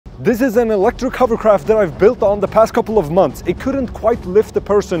This is an electric hovercraft that I've built on the past couple of months. It couldn't quite lift a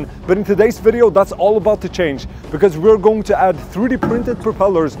person, but in today's video that's all about to change, because we're going to add 3D printed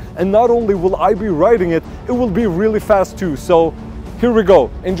propellers, and not only will I be riding it, it will be really fast too. So here we go,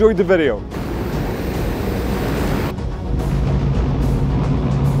 enjoy the video.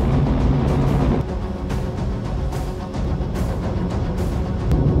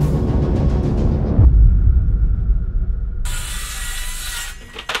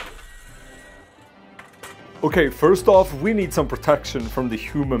 Okay, first off, we need some protection from the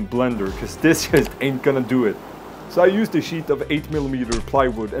human blender, because this just ain't gonna do it. So I used a sheet of 8mm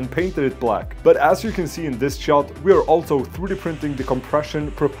plywood and painted it black. But as you can see in this shot, we are also 3D printing the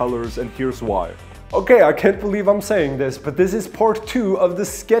compression propellers, and here's why. Okay, I can't believe I'm saying this, but this is part 2 of the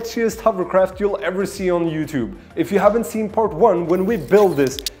sketchiest hovercraft you'll ever see on YouTube. If you haven't seen part 1, when we build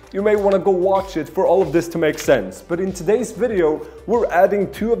this, you may want to go watch it for all of this to make sense. But in today's video, we're adding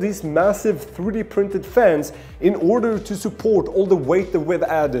 2 of these massive 3D printed fans in order to support all the weight that we've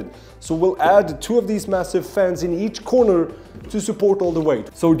added. So we'll add 2 of these massive fans in each corner to support all the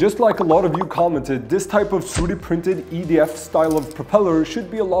weight. So just like a lot of you commented, this type of 3D printed EDF style of propeller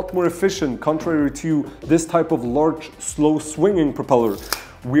should be a lot more efficient, contrary to this type of large, slow swinging propeller.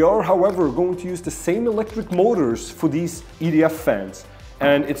 We are, however, going to use the same electric motors for these EDF fans.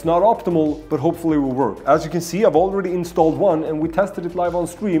 And it's not optimal, but hopefully it will work. As you can see, I've already installed one and we tested it live on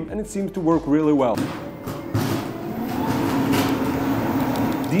stream, and it seems to work really well.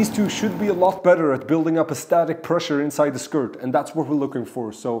 These 2 should be a lot better at building up a static pressure inside the skirt, and that's what we're looking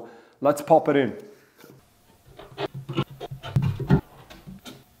for. So let's pop it in.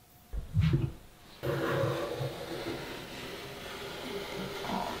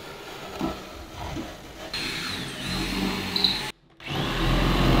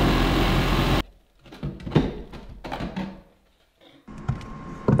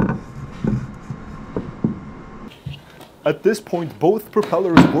 At this point, both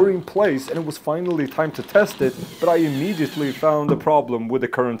propellers were in place and it was finally time to test it, but I immediately found a problem with the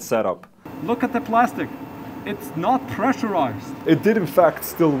current setup. Look at the plastic. It's not pressurized. It did in fact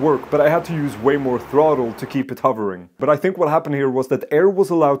still work, but I had to use way more throttle to keep it hovering. But I think what happened here was that air was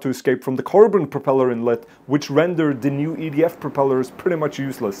allowed to escape from the carbon propeller inlet, which rendered the new EDF propellers pretty much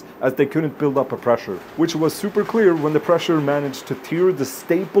useless, as they couldn't build up a pressure. Which was super clear when the pressure managed to tear the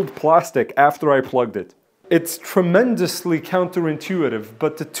stapled plastic after I plugged it. It's tremendously counterintuitive,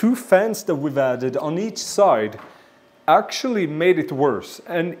 but the 2 fans that we've added on each side actually made it worse.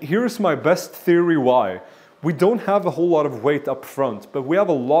 And here's my best theory why. We don't have a whole lot of weight up front, but we have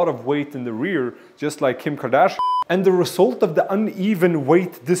a lot of weight in the rear, just like Kim Kardashian. And the result of the uneven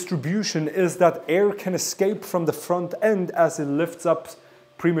weight distribution is that air can escape from the front end as it lifts up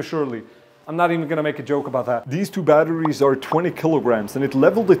prematurely. I'm not even gonna make a joke about that. These 2 batteries are 20 kilograms and it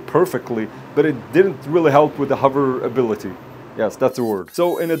leveled it perfectly, but it didn't really help with the hover ability. Yes, that's the word.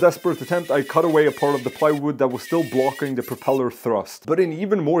 So in a desperate attempt, I cut away a part of the plywood that was still blocking the propeller thrust. But an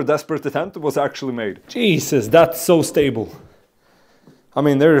even more desperate attempt was actually made. Jesus, that's so stable. I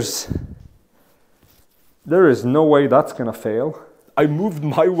mean, there is no way that's gonna fail. I moved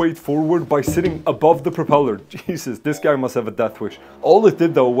my weight forward by sitting above the propeller. Jesus, this guy must have a death wish. All it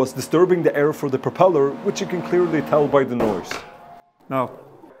did though was disturbing the air for the propeller, which you can clearly tell by the noise. No,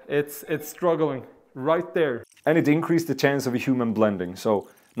 it's struggling right there. And it increased the chance of a human blending, so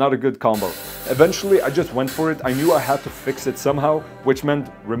not a good combo. Eventually I just went for it. I knew I had to fix it somehow, which meant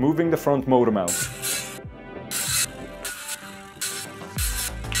removing the front motor mount.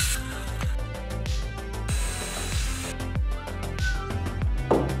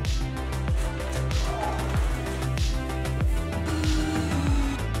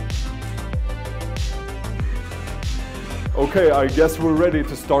 Okay, I guess we're ready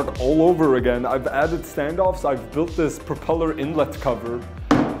to start all over again. I've added standoffs, I've built this propeller inlet cover,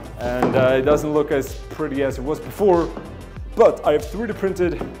 and it doesn't look as pretty as it was before, but I've 3D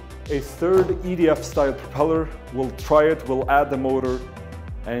printed a 3rd EDF style propeller. We'll try it, we'll add the motor,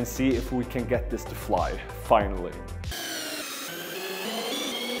 and see if we can get this to fly, finally.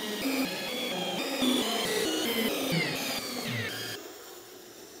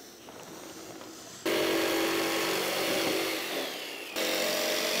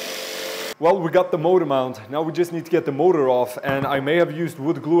 Well, we got the motor mount. Now we just need to get the motor off, and I may have used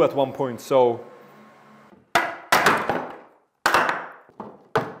wood glue at one point, so...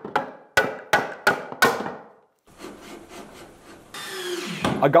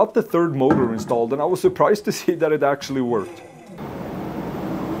 I got the 3rd motor installed, and I was surprised to see that it actually worked.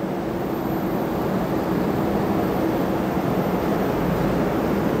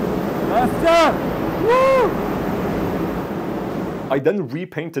 Faster! Woo! I then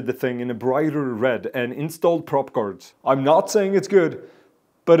repainted the thing in a brighter red and installed prop guards. I'm not saying it's good,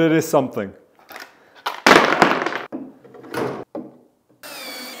 but it is something.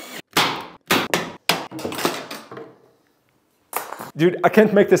 Dude, I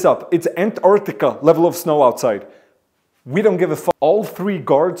can't make this up. It's Antarctica level of snow outside. We don't give a fuck. All 3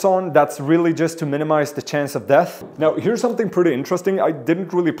 guards on, that's really just to minimize the chance of death. Now, here's something pretty interesting I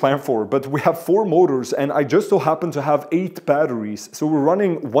didn't really plan for, but we have 4 motors and I just so happen to have 8 batteries. So we're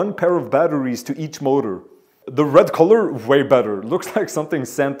running 1 pair of batteries to each motor. The red color, way better. Looks like something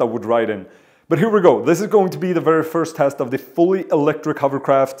Santa would ride in. But here we go. This is going to be the very first test of the fully electric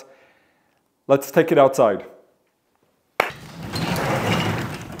hovercraft. Let's take it outside.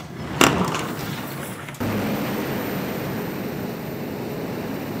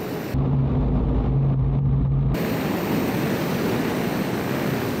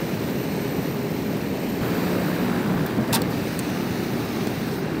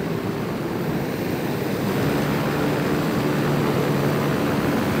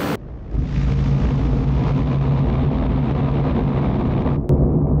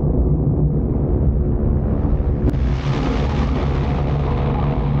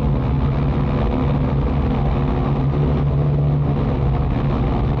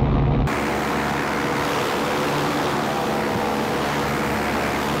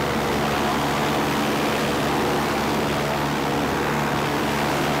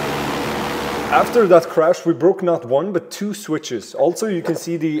 After that crash, we broke not 1 but 2 switches. Also, you can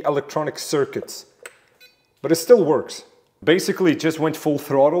see the electronic circuits. But it still works. Basically, it just went full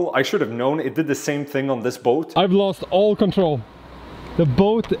throttle. I should have known it did the same thing on this boat. I've lost all control. The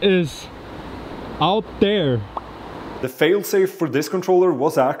boat is out there. The failsafe for this controller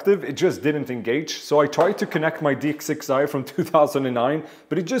was active, it just didn't engage. So I tried to connect my DX6i from 2009,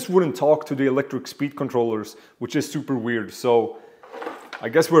 but it just wouldn't talk to the electric speed controllers, which is super weird. So I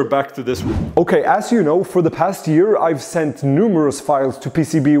guess we're back to this one. Okay, as you know, for the past year, I've sent numerous files to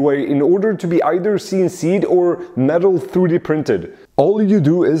PCBWay in order to be either CNC'd or metal 3D printed. All you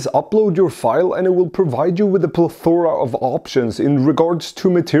do is upload your file and it will provide you with a plethora of options in regards to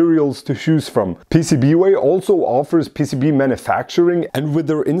materials to choose from. PCBWay also offers PCB manufacturing, and with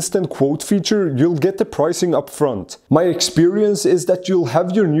their instant quote feature, you'll get the pricing up front. My experience is that you'll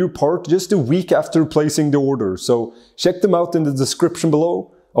have your new part just a week after placing the order, so check them out in the description below.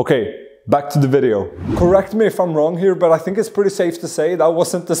 Okay, back to the video. Correct me if I'm wrong here, but I think it's pretty safe to say that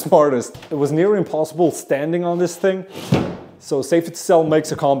wasn't the smartest. It was near impossible standing on this thing. So safety cell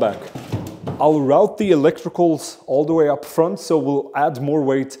makes a comeback. I'll route the electricals all the way up front, so we'll add more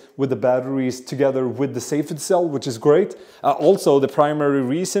weight with the batteries together with the safety cell, which is great. Also, the primary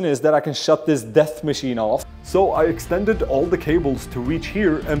reason is that I can shut this death machine off. So I extended all the cables to reach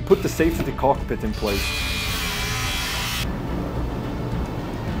here and put the safety cockpit in place.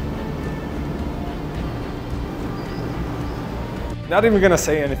 Not even gonna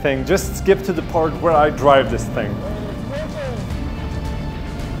say anything, just skip to the part where I drive this thing.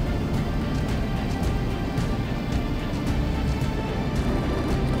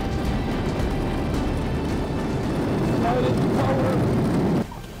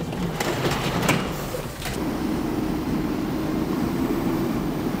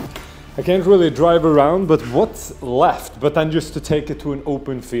 I can't really drive around, but what's left? But then just to take it to an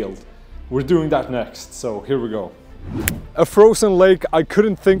open field. We're doing that next, so here we go. A frozen lake, I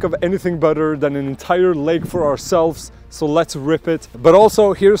couldn't think of anything better than an entire lake for ourselves, so let's rip it. But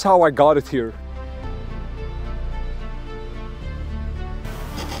also, here's how I got it here.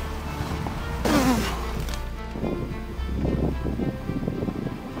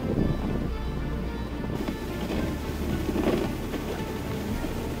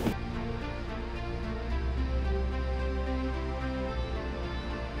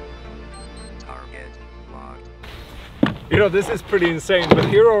 You know, this is pretty insane, but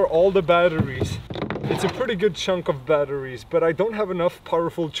here are all the batteries. It's a pretty good chunk of batteries, but I don't have enough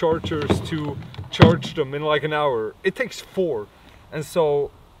powerful chargers to charge them in like an hour. It takes 4, and so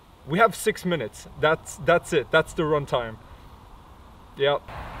we have 6 minutes. That's it, that's the runtime. Yeah.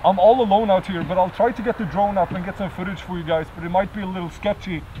 I'm all alone out here, but I'll try to get the drone up and get some footage for you guys, but it might be a little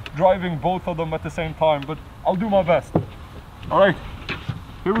sketchy driving both of them at the same time, but I'll do my best. All right,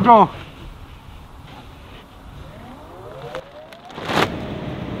 here we go.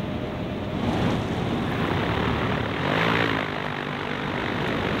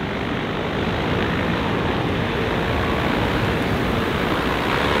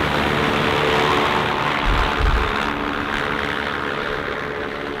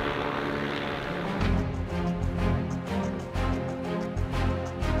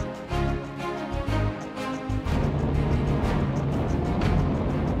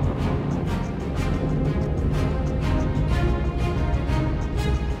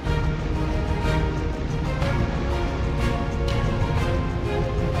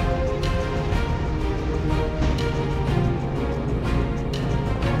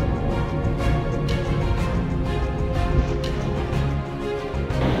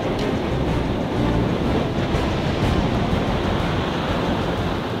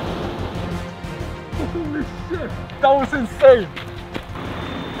 insane.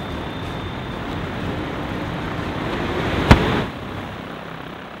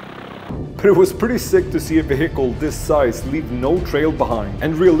 But it was pretty sick to see a vehicle this size leave no trail behind.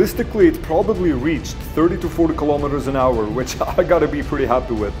 And realistically, it probably reached 30 to 40 kilometers an hour, which I gotta be pretty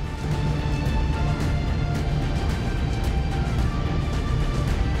happy with.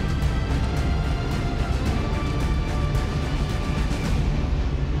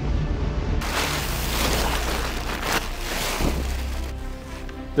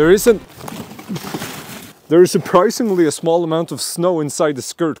 There is surprisingly a small amount of snow inside the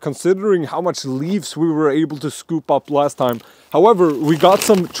skirt, considering how much leaves we were able to scoop up last time. However, we got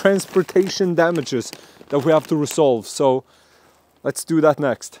some transportation damages that we have to resolve, so let's do that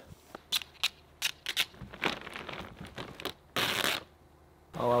next.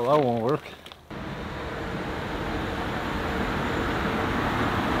 Oh well, that won't work.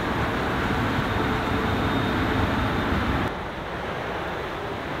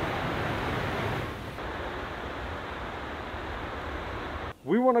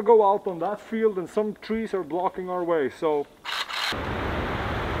 We want to go out on that field and some trees are blocking our way, so...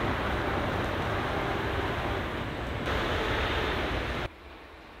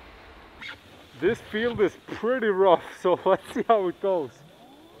 This field is pretty rough, so let's see how it goes.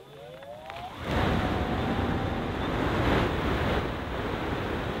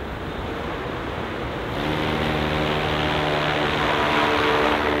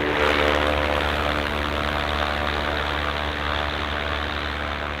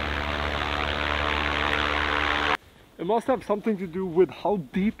 It must have something to do with how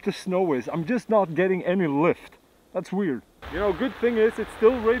deep the snow is. I'm just not getting any lift. That's weird. You know, good thing is it's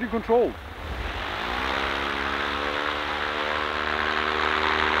still radio controlled.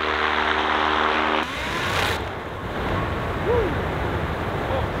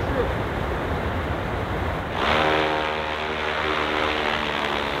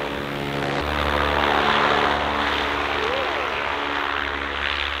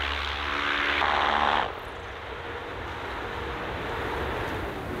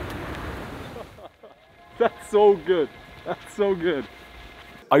 That's so good. That's so good.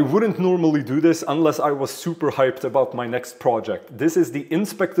 I wouldn't normally do this unless I was super hyped about my next project. This is the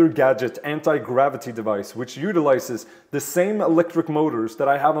Inspector Gadget anti-gravity device, which utilizes the same electric motors that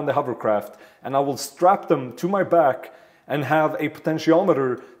I have on the hovercraft, and I will strap them to my back and have a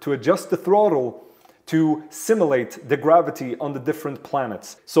potentiometer to adjust the throttle to simulate the gravity on the different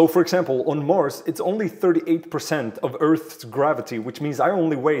planets. So for example, on Mars, it's only 38% of Earth's gravity, which means I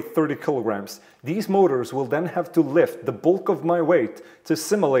only weigh 30 kilograms. These motors will then have to lift the bulk of my weight to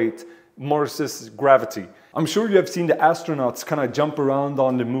simulate Mars's gravity. I'm sure you have seen the astronauts kind of jump around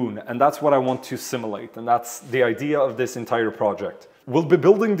on the moon, and that's what I want to simulate, and that's the idea of this entire project. We'll be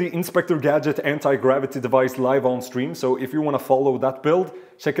building the Inspector Gadget anti-gravity device live on stream, so if you want to follow that build,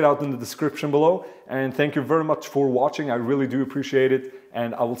 check it out in the description below. And thank you very much for watching, I really do appreciate it,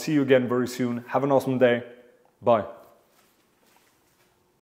 and I will see you again very soon. Have an awesome day. Bye.